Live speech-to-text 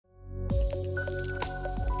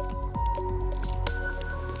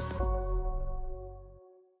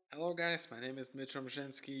guys, my name is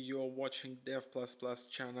khoroshevskii. You are watching Dev++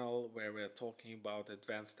 channel where we are talking about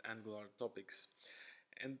advanced Angular topics.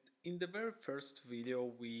 And in the very first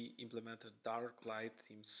video we implemented dark light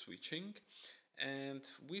theme switching and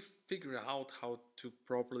we figured out how to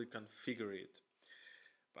properly configure it.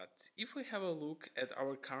 But if we have a look at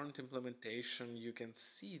our current implementation, you can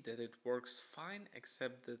see that it works fine,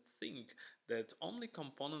 except the thing that only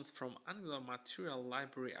components from Angular Material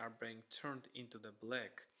library are being turned into the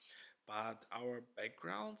black. But our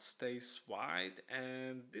background stays white,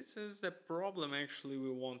 and this is the problem actually we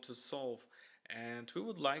want to solve. And we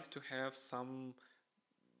would like to have some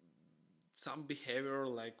behavior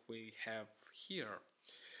like we have here.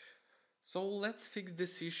 So let's fix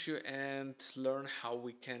this issue and learn how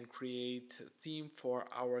we can create a theme for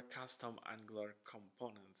our custom Angular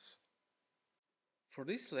components. For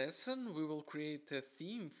this lesson, we will create a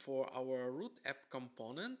theme for our root app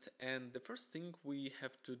component, and the first thing we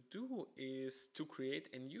have to do is to create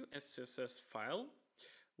a new SCSS file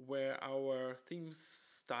where our theme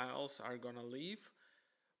styles are gonna live.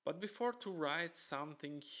 But before to write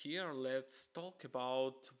something here, let's talk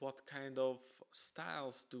about what kind of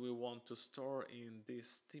styles do we want to store in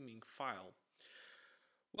this theming file.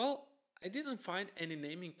 Well, I didn't find any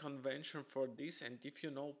naming convention for this, and if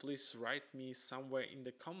you know, please write me somewhere in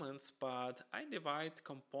the comments, but I divide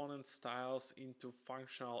component styles into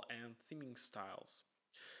functional and theming styles.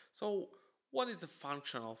 So what is a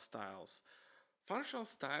functional styles? Functional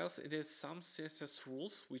styles, it is some CSS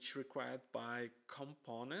rules which required by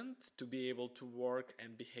component to be able to work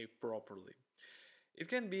and behave properly. It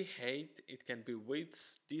can be height, it can be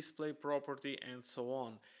width, display property, and so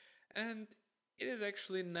on. And it is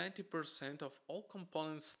actually 90% of all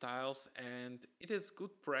component styles, and it is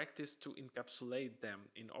good practice to encapsulate them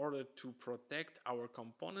in order to protect our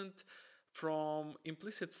component from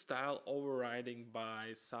implicit style overriding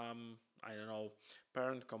by some, I don't know,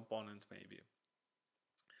 parent component maybe.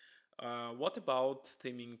 What about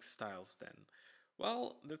theming styles then?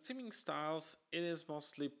 Well, the theming styles, it is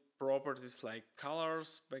mostly properties like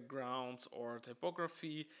colors, backgrounds, or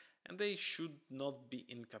typography, and they should not be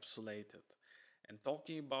encapsulated. And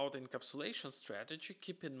talking about encapsulation strategy,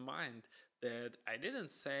 keep in mind that I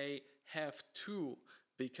didn't say have to,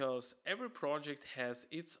 because every project has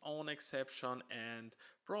its own exception and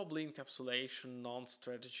probably encapsulation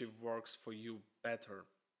non-strategy works for you better.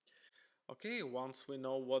 Okay, once we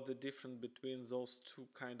know what the difference between those two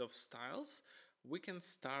kind of styles, we can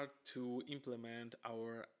start to implement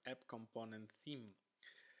our app component theme.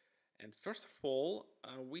 And first of all,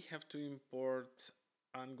 we have to import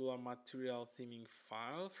Angular Material theming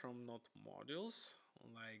file from Node modules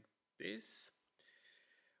like this.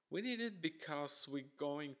 We need it because we're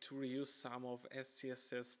going to reuse some of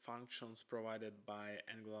SCSS functions provided by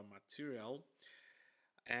Angular Material.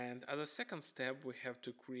 And as a second step, we have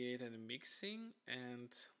to create a mixin, and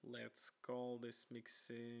let's call this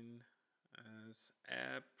mixin as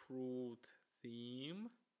app root theme.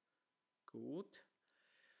 Good.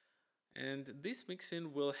 And this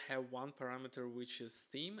mixin will have one parameter which is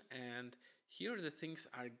theme, and here the things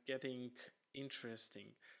are getting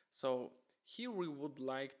interesting. So here we would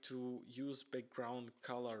like to use background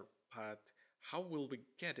color, but how will we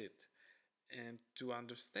get it? And to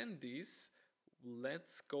understand this,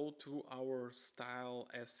 let's go to our style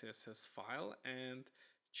SCSS file and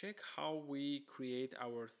check how we create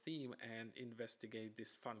our theme and investigate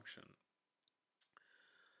this function.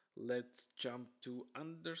 Let's jump to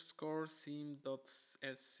underscore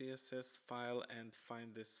theme.scss file and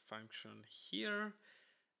find this function here.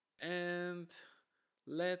 And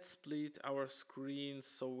let's split our screen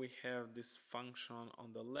so we have this function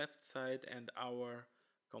on the left side and our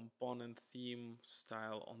component theme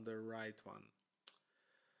style on the right one.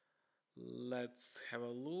 Let's have a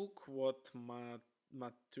look what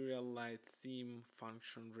material light theme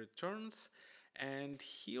function returns, and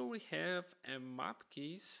here we have a map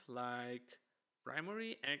keys like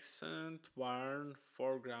primary, accent, warn,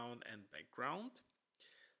 foreground, and background.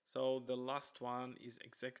 So the last one is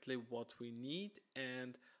exactly what we need,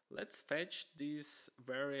 and let's fetch this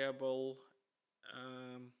variable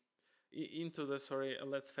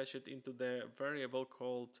let's fetch it into the variable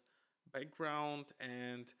called background,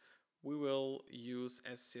 and we will use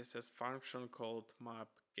a CSS function called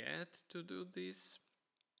mapGet to do this.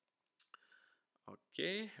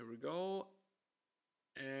 Okay, here we go.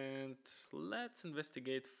 And let's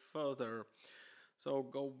investigate further. So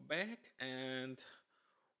go back and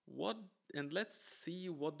let's see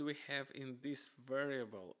what do we have in this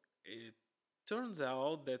variable. It turns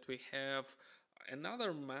out that we have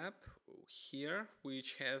another map here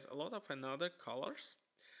which has a lot of another colors.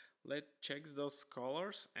 Let's check those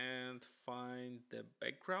colors and find the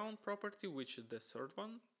background property, which is the third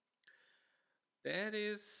one. That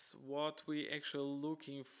is what we actually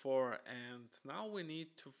looking for, and now we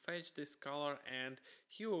need to fetch this color, and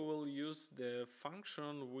here we will use the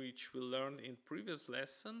function which we learned in previous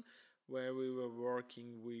lesson where we were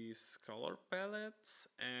working with color palettes,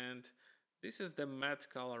 and this is the matte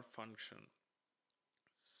color function.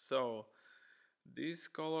 So this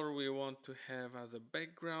color we want to have as a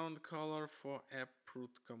background color for app root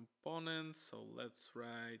component. So let's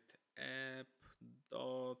write app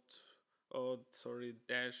dot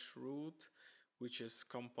dash root, which is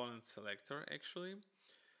component selector actually.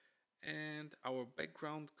 And our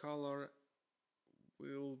background color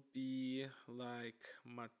will be like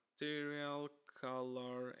material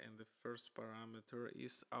color, and the first parameter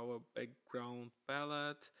is our background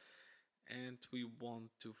palette, and we want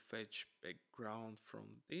to fetch background from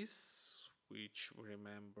this, which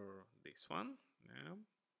remember this one. Yeah.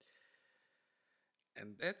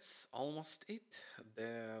 And that's almost it.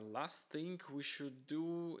 The last thing we should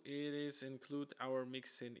do it is include our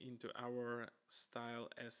mixin into our style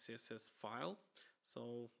SCSS file.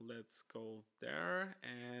 So let's go there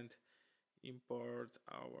and import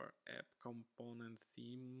our app component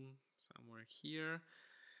theme somewhere here.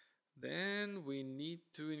 Then we need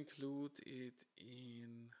to include it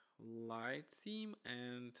in light theme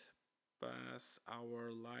and pass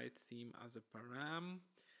our light theme as a param,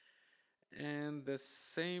 and the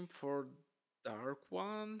same for dark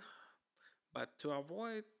one. But to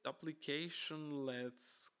avoid duplication,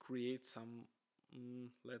 let's create some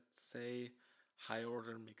let's say high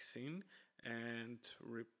order mixin and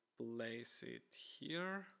replace it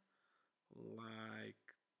here like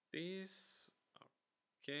this.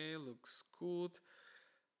 Okay, looks good.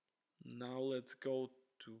 Now let's go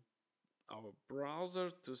to our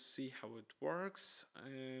browser to see how it works,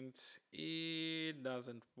 and it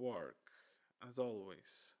doesn't work as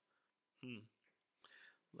always.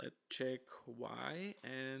 Let's check why,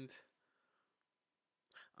 and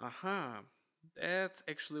aha, that's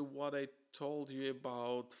actually what I told you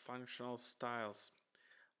about functional styles.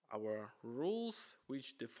 Our rules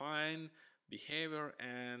which define behavior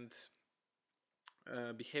and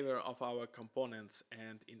behavior of our components,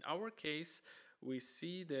 and in our case we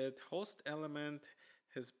see that host element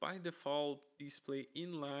has by default display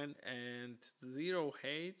inline and zero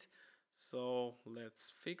height. So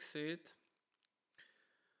let's fix it.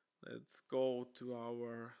 Let's go to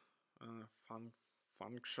our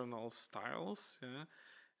functional styles, yeah,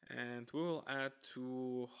 and we will add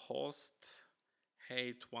to host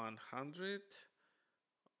height 100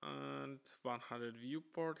 and 100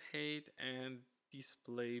 viewport height and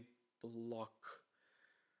display block.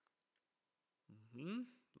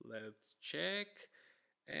 Let's check,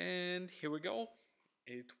 and here we go.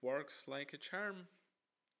 It works like a charm.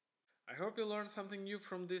 I hope you learned something new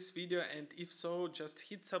from this video, and if so, just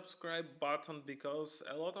hit subscribe button because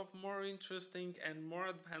a lot of more interesting and more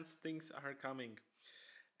advanced things are coming.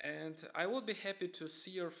 And I would be happy to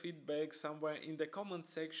see your feedback somewhere in the comment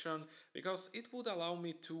section because it would allow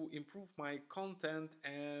me to improve my content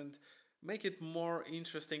and make it more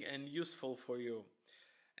interesting and useful for you.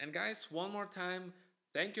 And guys, one more time,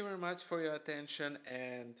 thank you very much for your attention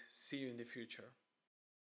and see you in the future.